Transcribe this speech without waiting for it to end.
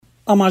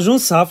Am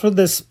ajuns să aflu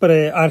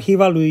despre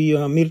arhiva lui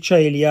Mircea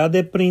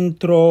Eliade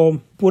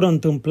printr-o pură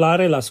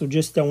întâmplare la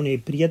sugestia unei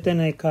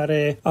prietene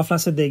care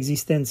aflase de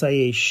existența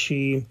ei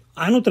și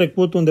anul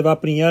trecut, undeva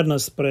prin iarnă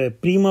spre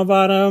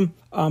primăvară,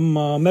 am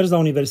mers la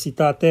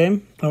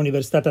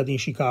Universitatea din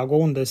Chicago,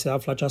 unde se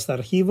află această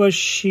arhivă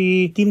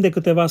și timp de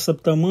câteva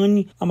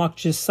săptămâni am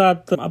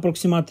accesat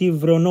aproximativ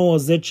vreo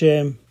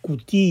 9-10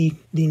 cutii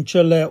din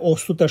cele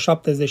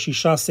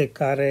 176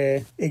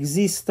 care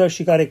există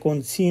și care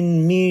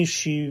conțin mii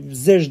și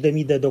zeci de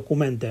mii de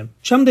documente.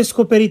 Ce am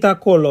descoperit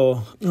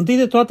acolo? Întâi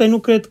de toate, nu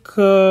cred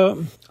că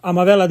am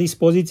avea la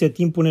dispoziție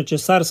timpul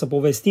necesar să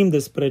povestim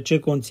despre ce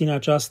conține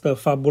această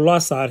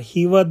fabuloasă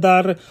arhivă,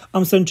 dar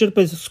am să încerc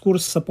pe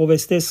scurt să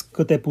povestesc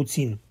câte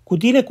puțin.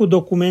 Cutiile cu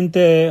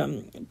documente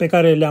pe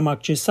care le-am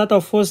accesat au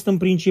fost în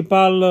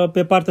principal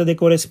pe partea de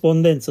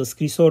corespondență,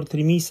 scrisori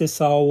trimise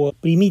sau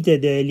primite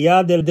de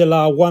Eliade de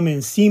la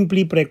oameni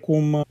simpli,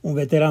 precum un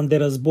veteran de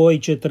război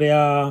ce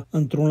trăia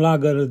într-un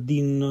lagăr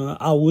din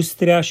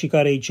Austria și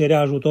care îi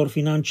cerea ajutor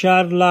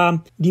financiar,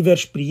 la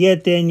diversi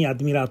prieteni,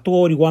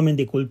 admiratori, oameni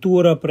de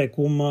cultură,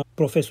 precum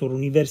profesori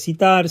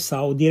universitari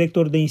sau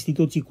directori de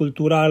instituții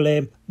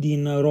culturale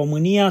din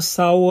România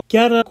sau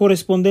chiar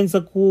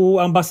corespondență cu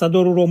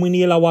ambasadorul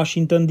României la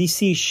Washington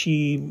DC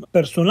și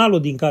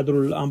personalul din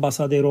cadrul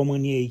ambasadei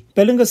României.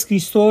 Pe lângă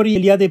scrisori,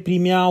 Eliade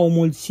primea o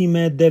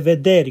mulțime de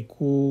vederi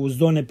cu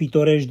zone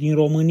pitorești din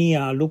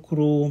România,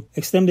 lucru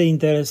extrem de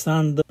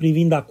interesant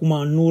privind acum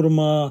în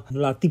urmă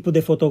la tipul de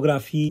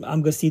fotografii.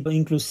 Am găsit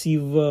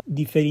inclusiv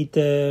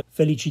diferite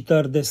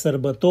felicitări de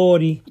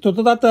sărbători.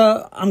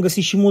 Totodată am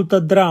găsit și multă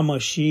dramă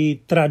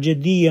și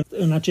tragedie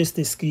în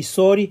aceste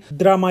scrisori,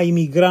 drama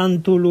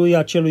imigrantului,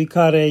 acelui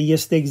care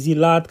este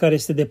exilat, care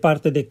este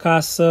departe de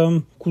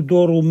casă, cu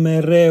dorul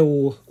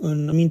mereu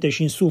în minte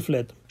și în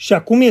suflet. Și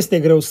acum este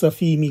greu să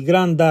fii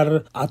imigrant,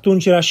 dar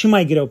atunci era și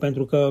mai greu,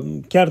 pentru că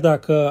chiar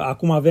dacă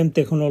acum avem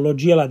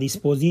tehnologie la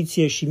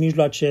dispoziție și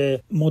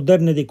mijloace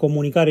moderne de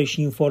comunicare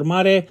și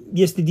informare,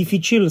 este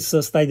dificil să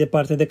stai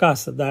departe de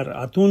casă, dar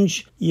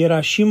atunci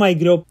era și mai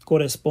greu,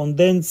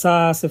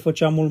 corespondența se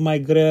făcea mult mai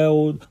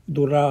greu,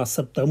 dura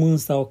săptămâni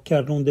sau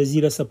chiar luni de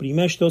zile să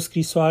primești o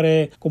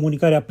scrisoare,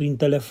 comunicarea prin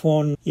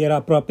telefon era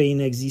aproape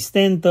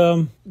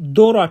inexistentă.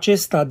 Dorul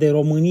acesta de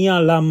România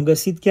l-am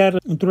găsit chiar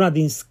într-una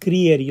din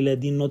scrierile,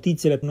 din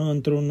notițele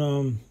într-un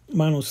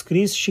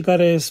manuscris și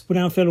care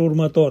spunea în felul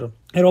următor.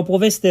 Era o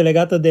poveste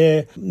legată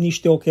de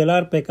niște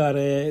ochelari pe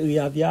care îi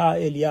avea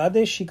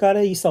Eliade și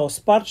care i s-au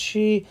spart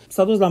și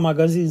s-a dus la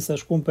magazin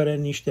să-și cumpere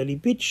niște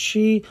lipici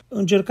și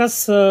încerca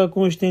să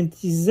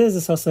conștientizeze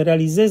sau să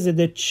realizeze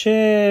de ce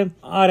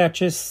are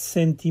acest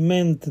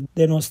sentiment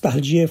de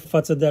nostalgie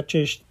față de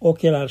acești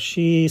ochelari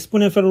și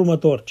spune în felul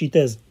următor,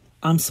 citez: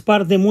 Am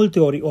spart de multe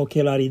ori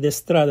ochelarii de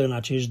stradă în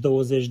acești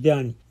 20 de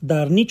ani,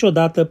 dar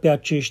niciodată pe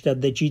aceștia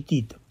de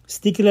citit.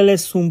 Sticlele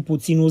sunt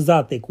puțin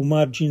uzate, cu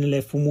marginile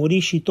fumurii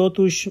și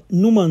totuși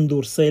nu mă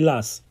îndur să-i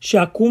las. Și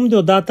acum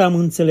deodată am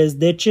înțeles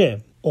de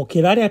ce.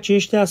 Ochelarii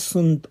aceștia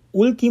sunt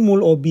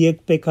ultimul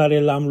obiect pe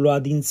care l-am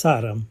luat din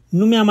țară.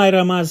 Nu mi-a mai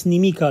rămas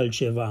nimic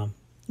altceva,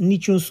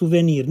 niciun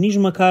suvenir, nici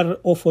măcar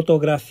o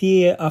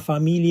fotografie a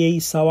familiei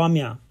sau a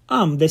mea.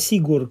 Am,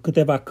 desigur,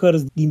 câteva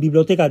cărți din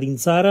biblioteca din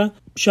țară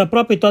și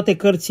aproape toate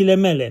cărțile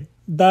mele,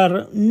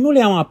 dar nu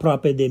le am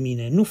aproape de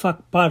mine, nu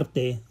fac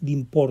parte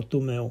din portul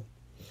meu.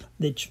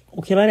 Deci,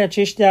 ochelarii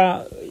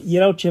aceștia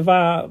erau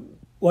ceva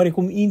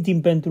oarecum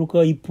intim pentru că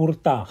îi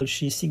purta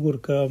și sigur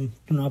că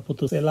nu a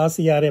putut să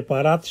lasă, i-a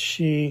reparat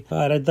și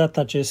a redat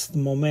acest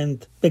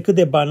moment pe cât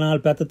de banal,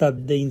 pe atâta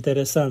de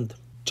interesant.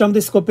 Ce am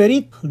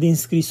descoperit din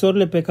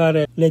scrisorile pe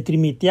care le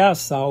trimitea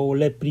sau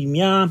le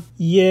primea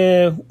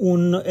e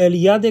un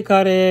Eliade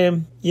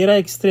care era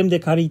extrem de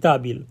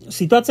caritabil.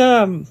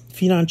 Situația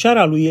financiară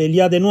a lui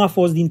Eliade nu a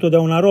fost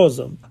dintotdeauna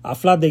roză.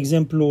 Aflat, de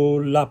exemplu,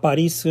 la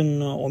Paris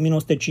în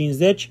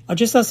 1950,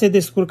 acesta se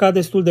descurca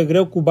destul de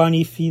greu cu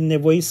banii fiind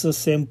nevoit să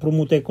se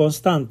împrumute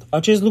constant.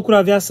 Acest lucru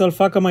avea să-l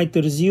facă mai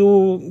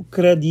târziu,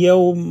 cred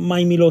eu,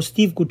 mai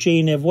milostiv cu cei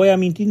în nevoie,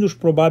 amintindu-și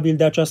probabil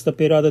de această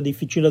perioadă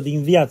dificilă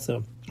din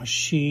viață.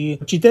 Și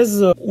citez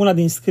una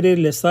din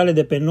scrierile sale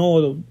de pe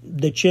 9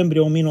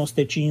 decembrie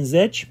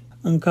 1950,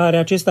 în care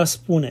acesta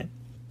spune: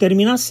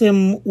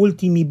 Terminasem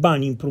ultimii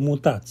bani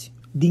împrumutați.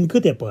 Din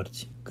câte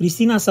părți?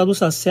 Cristina s-a dus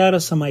aseară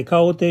să mai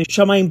caute și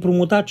a mai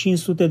împrumutat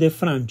 500 de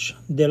franci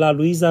de la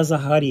Luiza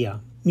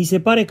Zaharia. Mi se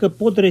pare că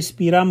pot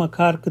respira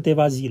măcar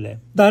câteva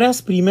zile. Dar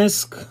azi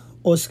primesc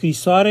o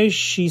scrisoare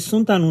și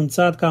sunt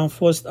anunțat că am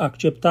fost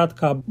acceptat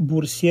ca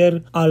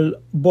bursier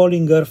al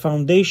Bollinger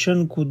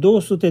Foundation cu $200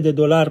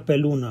 pe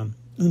lună,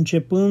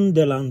 începând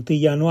de la 1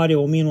 ianuarie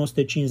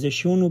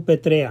 1951 pe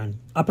 3 ani.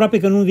 Aproape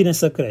că nu-mi vine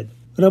să cred.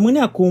 Rămâne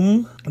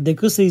acum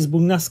decât să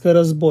izbucnească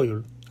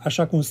războiul,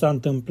 așa cum s-a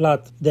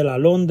întâmplat de la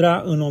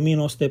Londra în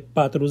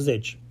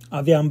 1940.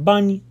 Aveam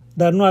bani,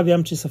 dar nu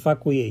aveam ce să fac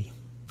cu ei.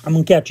 Am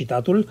încheiat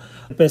citatul.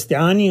 Peste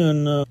ani,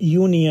 în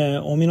iunie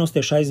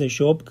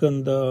 1968,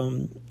 când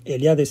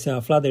Eliade se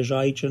afla deja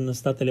aici în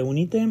Statele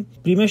Unite,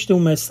 primește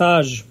un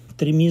mesaj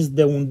trimis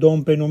de un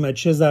domn pe nume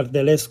Cezar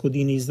Delescu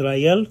din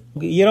Israel.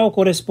 Era o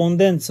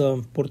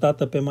corespondență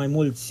purtată pe mai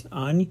mulți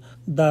ani,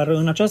 dar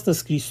în această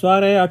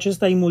scrisoare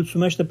acesta îi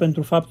mulțumește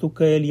pentru faptul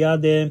că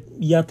Eliade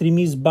i-a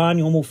trimis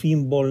bani, omul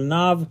fiind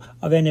bolnav,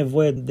 avea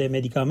nevoie de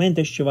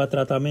medicamente și ceva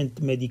tratament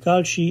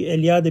medical și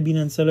Eliade,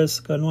 bineînțeles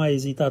că nu a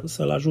ezitat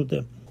să-l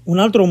ajute. Un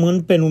alt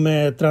român pe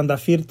nume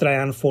Trandafir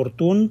Traian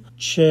Fortun,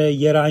 ce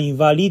era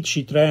invalid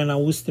și trăia în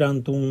Austria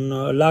într-un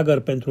lagăr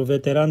pentru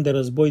veterani de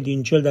război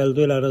din cel de-al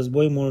doilea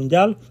război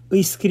mondial,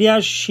 îi scria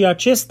și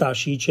acesta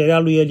și îi cerea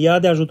lui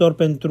Eliade ajutor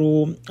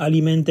pentru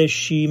alimente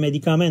și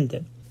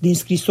medicamente. Din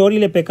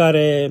scrisorile pe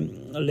care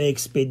le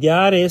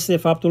expedia reiese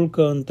faptul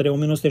că între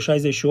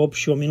 1968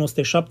 și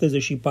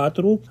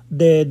 1974,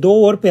 de 2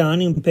 ori pe an,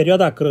 în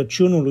perioada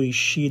Crăciunului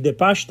și de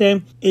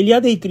Paște,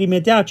 Eliade îi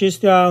trimitea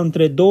acestuia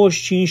între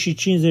 25 și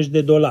 50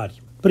 de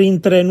dolari.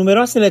 Printre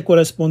numeroasele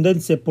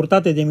corespondențe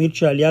purtate de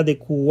Mircea Eliade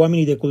cu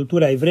oamenii de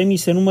cultură ai vremii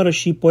se numără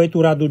și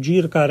poetul Radu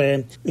Gir,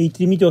 care îi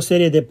trimite o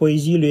serie de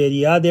poezii lui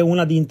Eliade,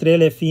 una dintre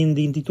ele fiind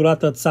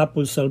intitulată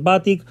Țapul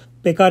sălbatic,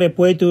 pe care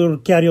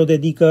poetul chiar o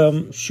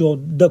dedică și o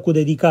dă cu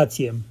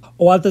dedicație.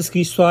 O altă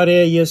scrisoare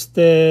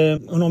este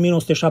în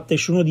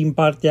 1971 din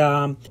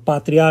partea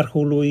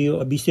patriarhului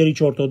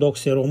Bisericii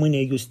Ortodoxe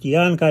Române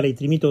Iustian, care îi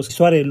trimite o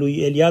scrisoare lui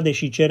Eliade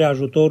și cere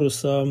ajutorul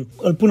să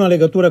îl pună în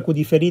legătură cu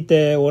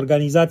diferite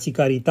organizații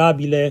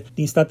caritabile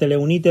din Statele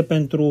Unite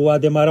pentru a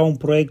demara un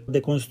proiect de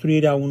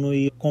construire a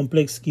unui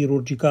complex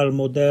chirurgical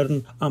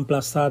modern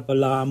amplasat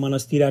la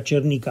Mănăstirea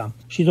Cernica.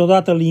 Și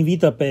totodată îl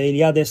invită pe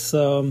Eliade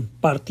să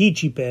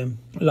participe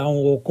la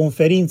o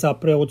conferință a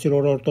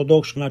preoților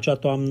ortodoxi în acea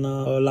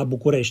toamnă la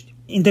București.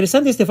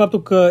 Interesant este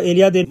faptul că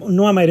Eliade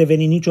nu a mai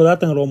revenit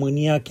niciodată în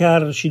România,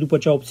 chiar și după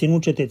ce a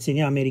obținut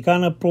cetățenia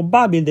americană,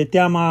 probabil de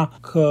teama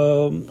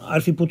că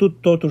ar fi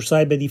putut totuși să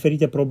aibă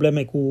diferite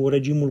probleme cu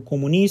regimul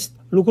comunist,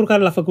 lucru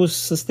care l-a făcut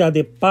să stea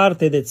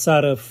departe de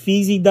țară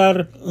fizic,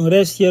 dar în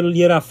rest el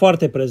era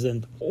foarte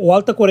prezent. O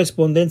altă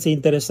corespondență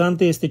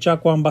interesantă este cea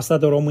cu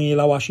ambasadorul României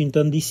la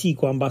Washington DC,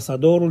 cu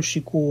ambasadorul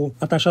și cu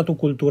atașatul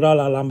cultural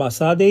al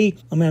ambasadei.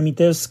 Îmi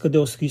amintesc de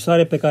o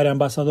scrisoare pe care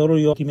ambasadorul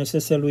i-o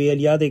trimisese lui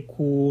Eliade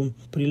cu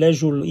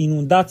prilejul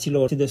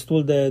inundațiilor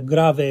destul de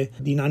grave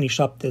din anii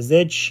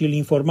 70 și îl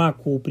informa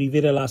cu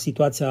privire la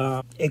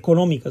situația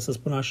economică, să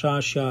spun așa,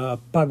 și a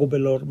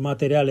pagubelor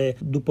materiale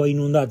după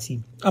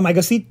inundații. Am mai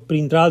găsit,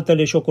 printre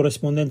altele, și o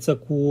corespondență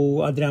cu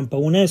Adrian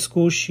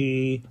Păunescu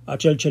și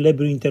acel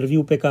celebru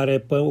interviu pe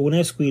care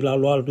Păunescu l-a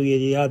luat lui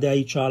Eliade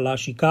aici la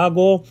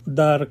Chicago,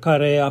 dar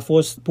care a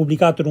fost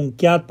publicat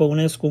încheiat,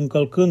 Păunescu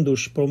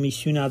încălcându-și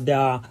promisiunea de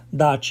a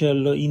da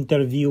acel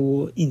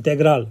interviu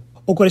integral.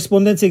 O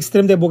corespondență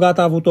extrem de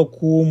bogată a avut-o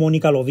cu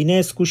Monica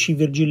Lovinescu și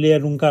Virgilie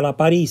Runca la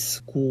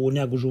Paris, cu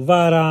Neagu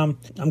Juvara.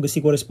 Am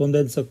găsit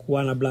corespondență cu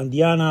Ana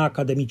Blandiana,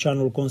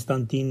 academicianul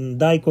Constantin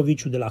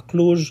Daicoviciu de la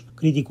Cluj,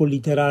 criticul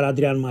literar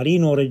Adrian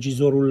Marino,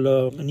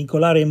 regizorul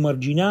Nicolae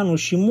Mărgineanu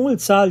și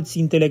mulți alți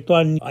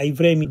intelectuali ai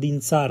vremii din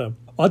țară.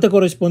 O altă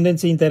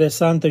corespondență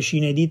interesantă și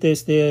inedită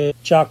este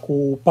cea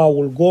cu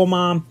Paul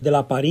Goma de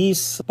la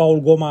Paris. Paul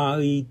Goma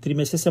îi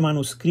trimisese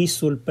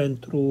manuscrisul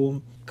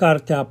pentru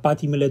cartea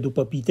Patimile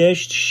după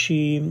Pitești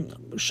și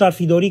și-ar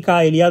fi dorit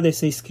ca Eliade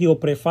să-i scrie o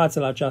prefață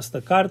la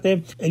această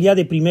carte.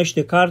 Eliade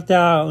primește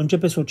cartea,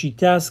 începe să o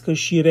citească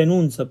și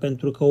renunță,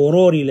 pentru că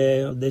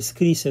ororile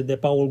descrise de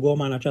Paul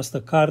Goma în această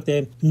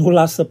carte nu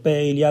lasă pe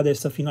Eliade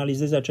să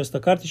finalizeze această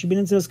carte și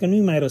bineînțeles că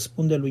nu-i mai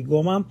răspunde lui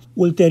Goma.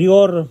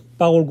 Ulterior,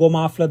 Paul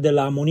Goma află de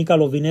la Monica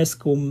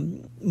Lovinescu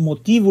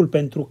motivul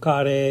pentru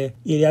care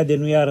Eliade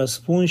nu i-a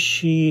răspuns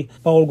și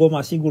Paul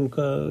Goma sigur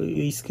că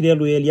îi scrie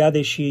lui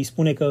Eliade și îi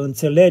spune că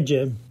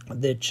înțelege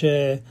de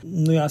ce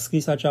nu i-a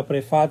scris acea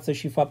prefață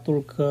și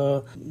faptul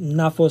că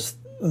n-a fost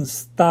în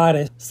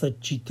stare să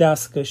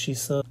citească și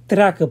să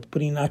treacă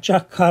prin acea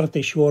carte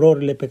și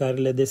ororile pe care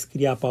le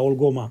descria Paul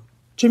Goma.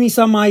 Ce mi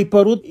s-a mai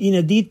părut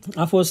inedit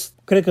a fost,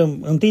 cred că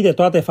întâi de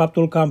toate,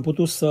 faptul că am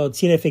putut să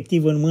țin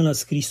efectiv în mână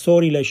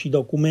scrisorile și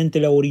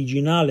documentele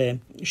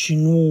originale și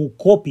nu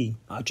copii.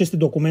 Aceste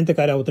documente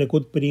care au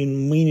trecut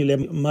prin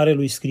mâinile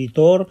marelui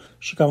scriitor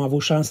și că am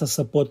avut șansa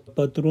să pot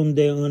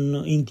pătrunde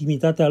în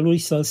intimitatea lui,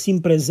 să-l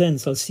simt prezent,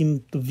 să-l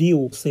simt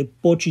viu, să-i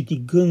pot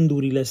citi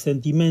gândurile,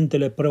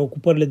 sentimentele,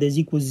 preocupările de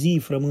zi cu zi,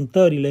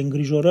 frământările,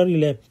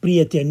 îngrijorările,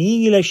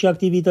 prieteniile și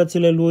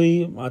activitățile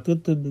lui,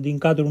 atât din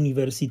cadrul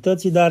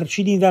universității, dar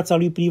și din viața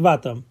lui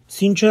privată.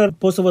 Sincer,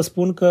 pot să vă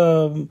spun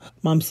că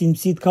m-am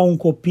simțit ca un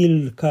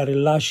copil care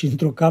îl lași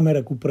într-o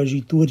cameră cu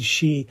prăjituri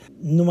și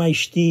nu mai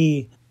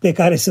știi pe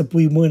care să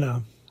pui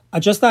mâna.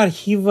 Această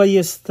arhivă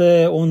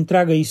este o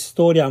întreagă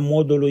istorie a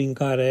modului în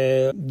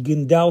care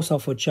gândeau sau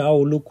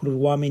făceau lucruri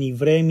oamenii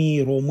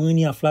vremii,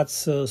 românii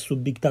aflați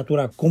sub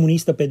dictatura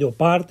comunistă pe de o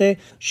parte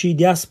și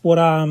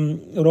diaspora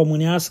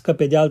românească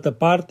pe de altă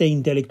parte,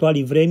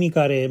 intelectualii vremii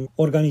care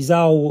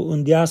organizau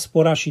în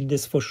diaspora și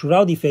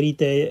desfășurau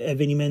diferite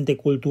evenimente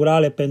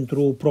culturale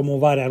pentru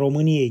promovarea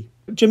României.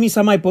 Ce mi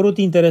s-a mai părut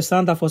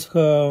interesant a fost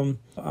că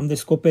am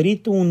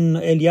descoperit un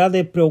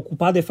Eliade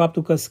preocupat de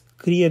faptul că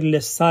scrierile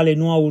sale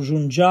nu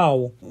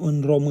ajungeau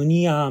în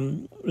România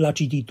la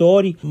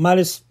cititori, mai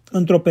ales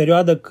într-o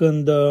perioadă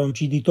când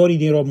cititorii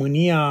din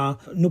România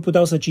nu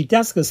puteau să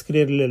citească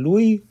scrierile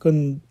lui,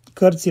 când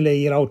cărțile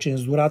erau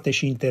cenzurate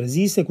și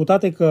interzise, cu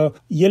toate că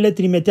el le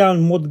trimitea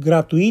în mod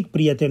gratuit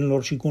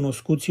prietenilor și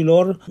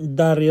cunoscuților,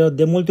 dar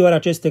de multe ori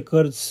aceste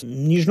cărți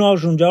nici nu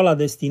ajungeau la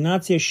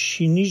destinație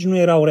și nici nu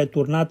erau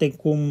returnate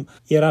cum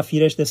era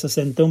firește să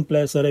se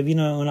întâmple, să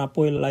revină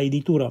înapoi la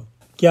editură.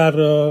 Chiar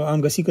am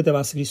găsit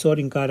câteva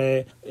scrisori în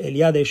care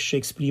Eliade își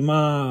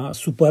exprima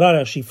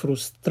supărarea și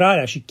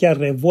frustrarea și chiar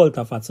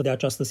revolta față de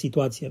această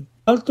situație.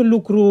 Alt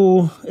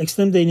lucru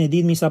extrem de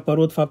inedit mi s-a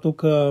părut faptul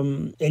că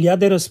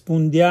Eliade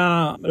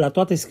răspundea la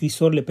toate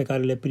scrisorile pe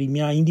care le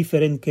primea,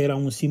 indiferent că era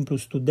un simplu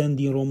student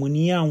din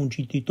România, un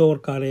cititor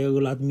care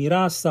îl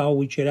admira sau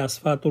îi cerea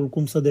sfatul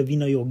cum să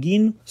devină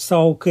yoghin,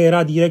 sau că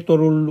era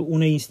directorul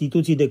unei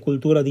instituții de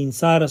cultură din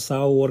țară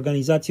sau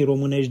organizații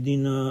românești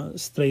din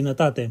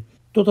străinătate.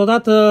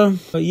 Totodată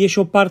e și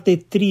o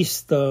parte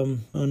tristă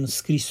în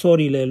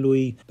scrisorile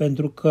lui,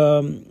 pentru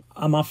că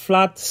am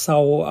aflat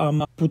sau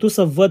am putut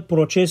să văd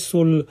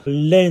procesul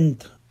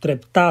lent,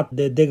 treptat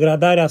de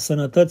degradarea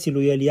sănătății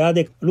lui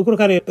Eliade, lucru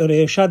care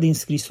reieșea din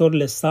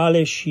scrisorile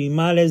sale și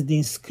mai ales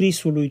din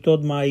scrisul lui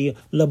tot mai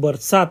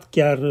lăbărțat,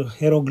 chiar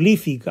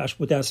hieroglific, aș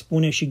putea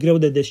spune, și greu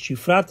de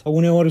descifrat,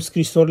 uneori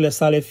scrisorile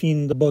sale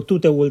fiind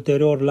bătute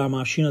ulterior la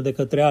mașină de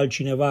către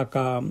altcineva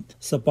ca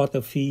să poată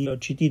fi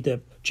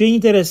citite. Ce e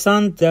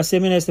interesant, de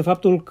asemenea, este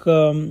faptul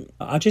că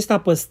acesta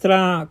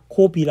păstra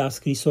copii la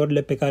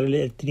scrisorile pe care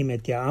le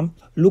trimitea,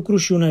 lucru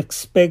și un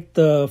aspect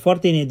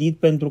foarte inedit,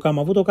 pentru că am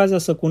avut ocazia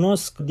să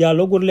cunosc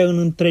dialogurile în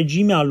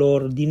întregimea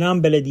lor din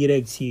ambele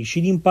direcții, și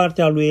din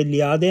partea lui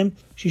Eliade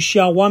și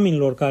a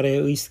oamenilor care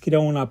îi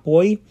scriau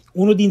înapoi.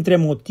 Unul dintre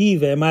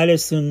motive, mai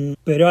ales în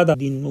perioada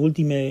din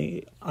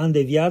ultimele ani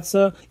de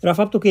viață, era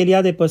faptul că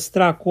Eliade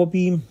păstra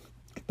copii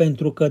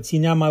pentru că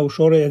ținea mai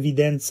ușor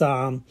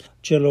evidența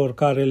celor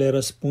care le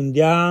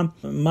răspundea,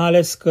 mai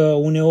ales că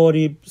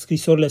uneori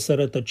scrisorile se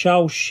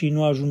rătăceau și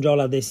nu ajungeau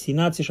la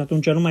destinație și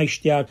atunci nu mai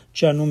știa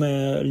ce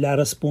anume le-a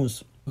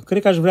răspuns.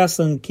 Cred că aș vrea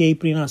să închei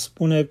prin a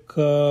spune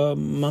că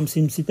m-am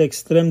simțit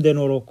extrem de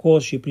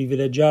norocos și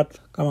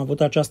privilegiat că am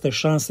avut această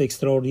șansă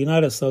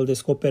extraordinară să-l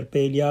descoper pe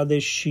Eliade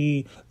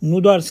și nu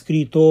doar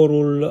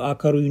scriitorul a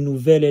cărui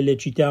nuvele le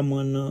citeam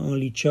în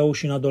liceu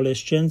și în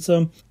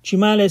adolescență, ci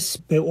mai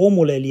ales pe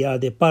omul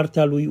Eliade,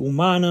 partea lui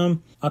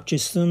umană,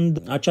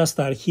 accesând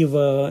această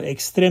arhivă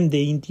extrem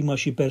de intimă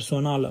și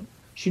personală.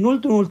 Și în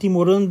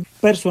ultimul rând,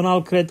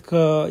 personal cred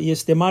că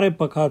este mare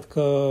păcat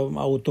că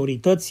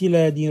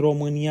autoritățile din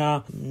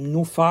România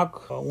nu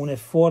fac un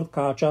efort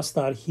ca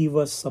această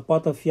arhivă să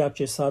poată fi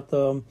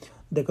accesată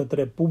de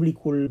către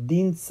publicul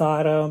din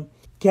țară,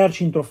 chiar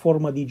și într-o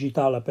formă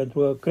digitală, pentru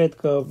că cred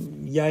că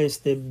ea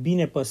este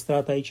bine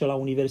păstrată aici la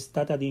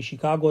Universitatea din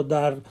Chicago,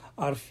 dar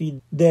ar fi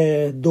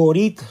de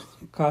dorit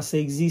ca să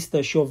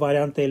există și o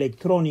variantă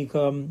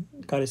electronică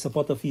care să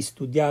poată fi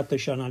studiată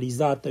și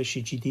analizată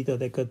și citită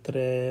de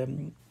către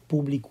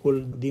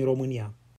publicul din România.